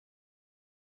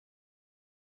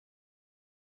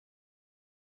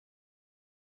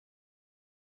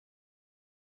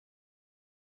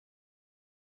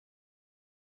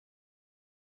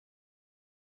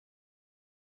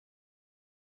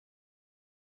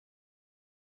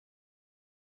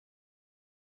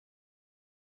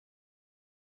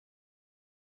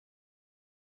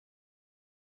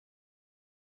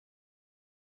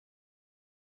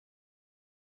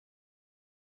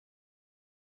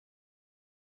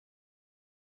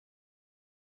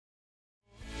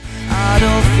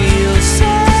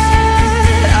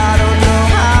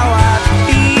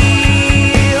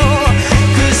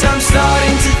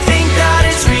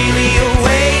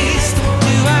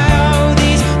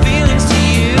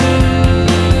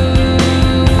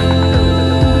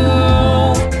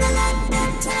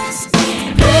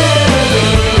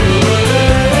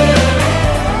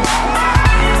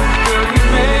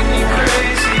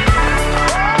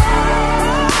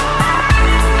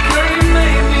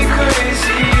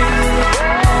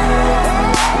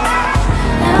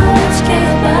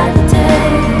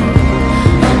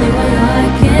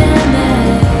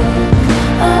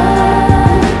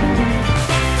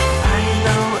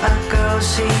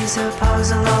she's a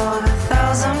puzzle of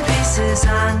 1,000 pieces.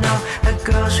 I know a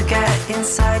girl should get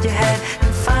inside your head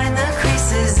and find the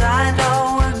creases. I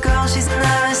know a girl, she's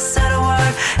never said a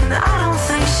word, and I don't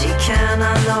think she can.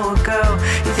 I know a girl,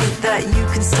 you think that you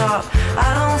can stop, I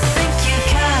don't think you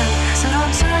can. So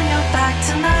don't turn your back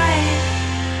tonight,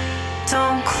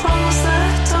 don't close the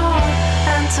door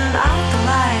and turn out the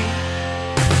light.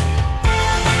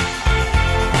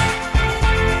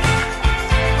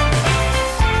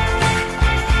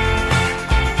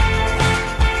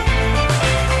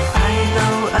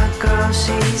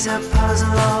 She's a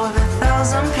puzzle of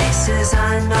 1,000 pieces.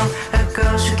 I know a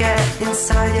girl should get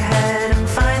inside your head and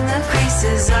find the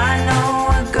creases. I know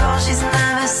a girl, she's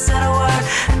never said a word,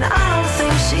 and I don't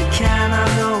think she can. I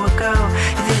know a girl,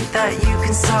 you think that you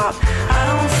can stop, I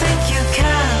don't think you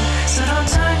can. So don't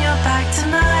turn your back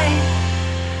tonight,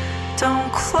 don't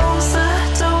close the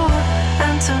door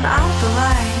and turn out the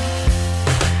light.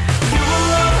 You will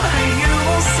love her, you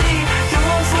will see, you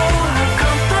won't fall her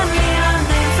company.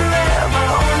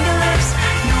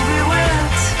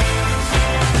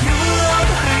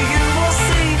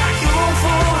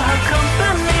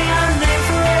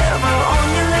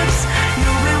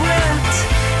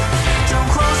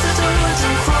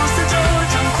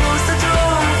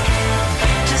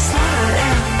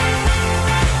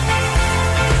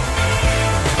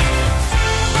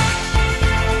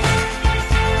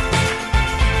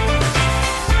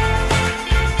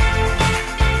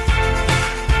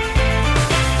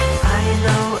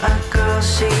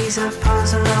 She's a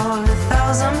puzzle of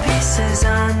 1,000 pieces.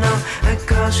 I know a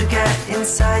girl should get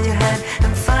inside your head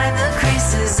and find the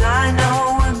creases. I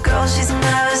know a girl, she's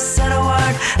never said a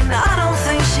word, and I don't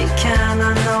think she can.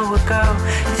 I know a girl,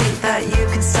 you think that you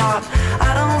can stop,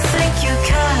 I don't think you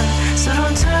can. So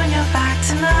don't turn your back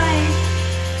tonight,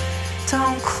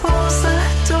 don't close the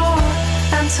door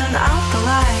and turn out the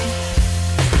light.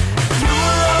 You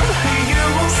will love her, you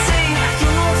will see, you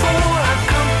won't fall her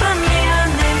company. Her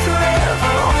name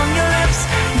forever on your lips,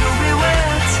 you'll be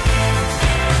wet.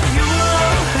 You will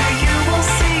love her, you will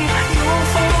see, you won't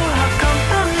fall her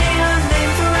company. Her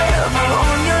name forever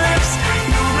on your lips,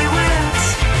 you'll be wet.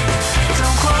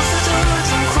 Don't close the door,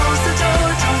 don't close the door,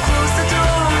 don't close the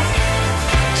door,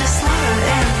 just let her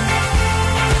in.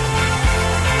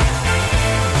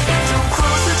 Don't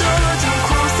close the door, don't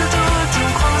close the door,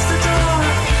 don't close the door,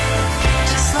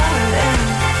 just let her in.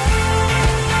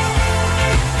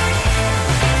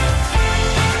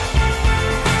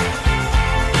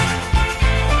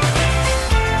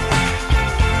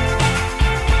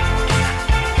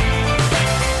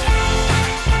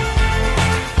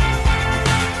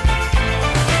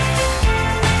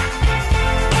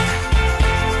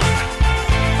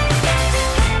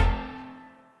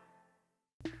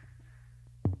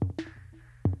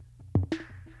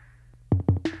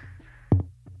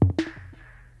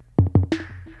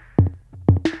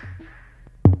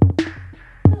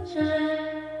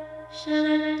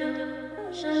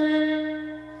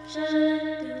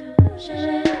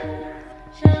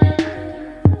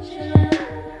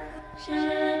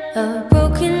 A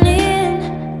broken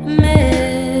in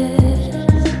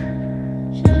mess.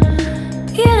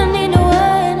 You don't need no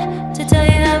one to tell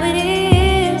you how it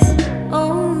is.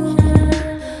 Oh,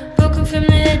 broken from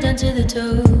the head down to the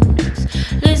toes,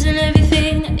 losing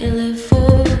everything that you live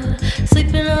for,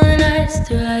 sleeping all the nights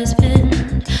through high spin,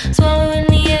 swallowing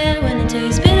the air when it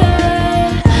tastes bitter.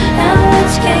 How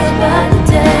much can you buy the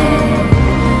day?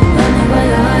 Only what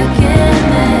your heart can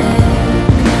make.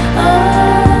 Oh,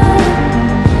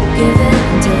 give it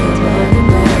until your body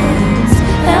breaks.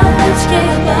 How much can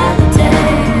you buy the day?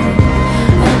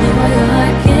 Only what your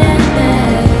heart can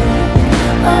make.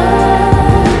 Oh,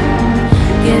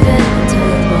 give it until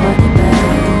your body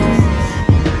breaks.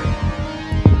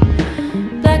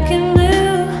 Black and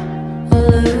blue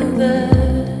all over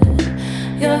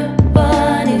your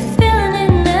body, feeling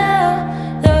it now,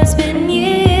 though it's been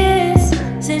years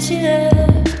since you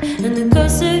left, and the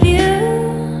ghost of you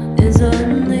is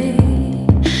only.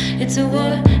 It's a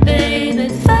war, baby,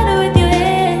 fight it with your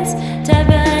hands tied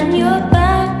behind your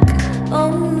back.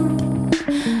 Oh,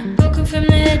 broken from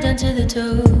the head down to the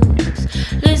toes,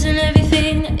 losing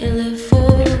everything that you live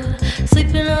for,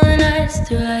 sleeping all the nights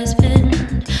through high spin,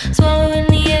 swallowing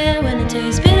the air when it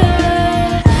tastes bitter.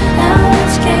 How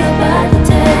much can you buy the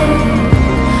day?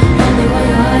 Only what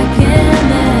your heart can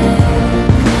make.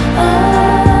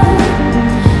 Oh,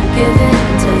 give it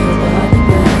until your body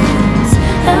breaks.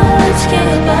 How much can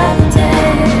you buy the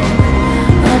day?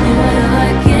 Only what your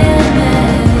heart can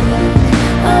make.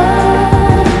 Oh,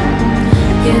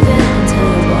 give it until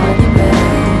your body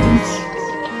breaks.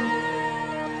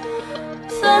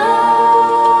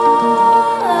 Thought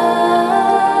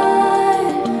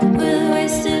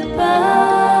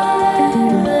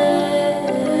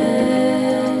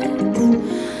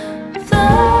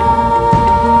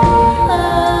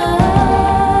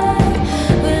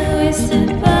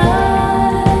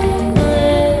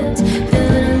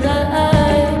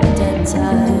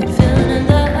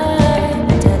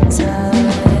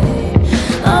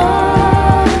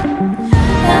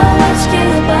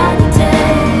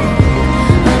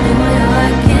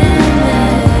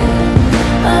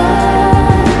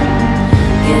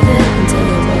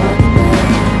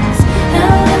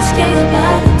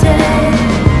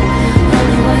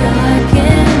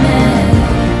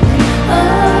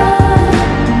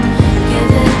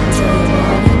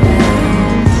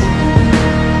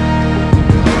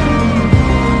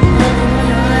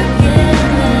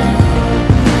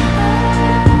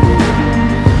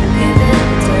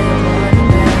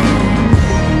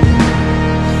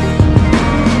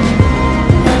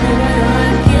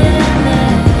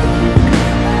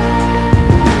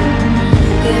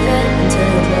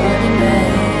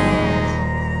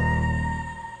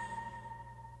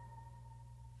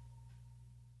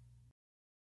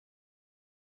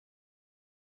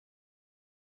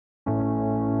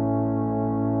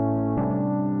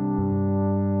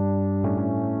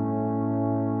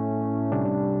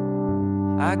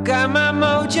got my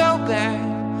mojo back.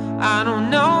 I don't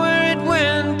know where it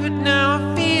went, but now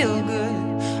I feel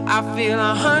good. I feel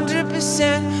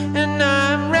 100%, and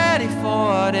I'm ready for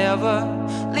whatever.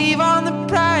 Leave on the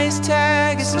price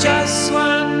tag, it's just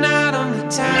one night on the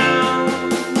town.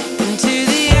 Into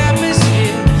the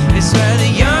atmosphere, it's where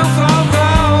the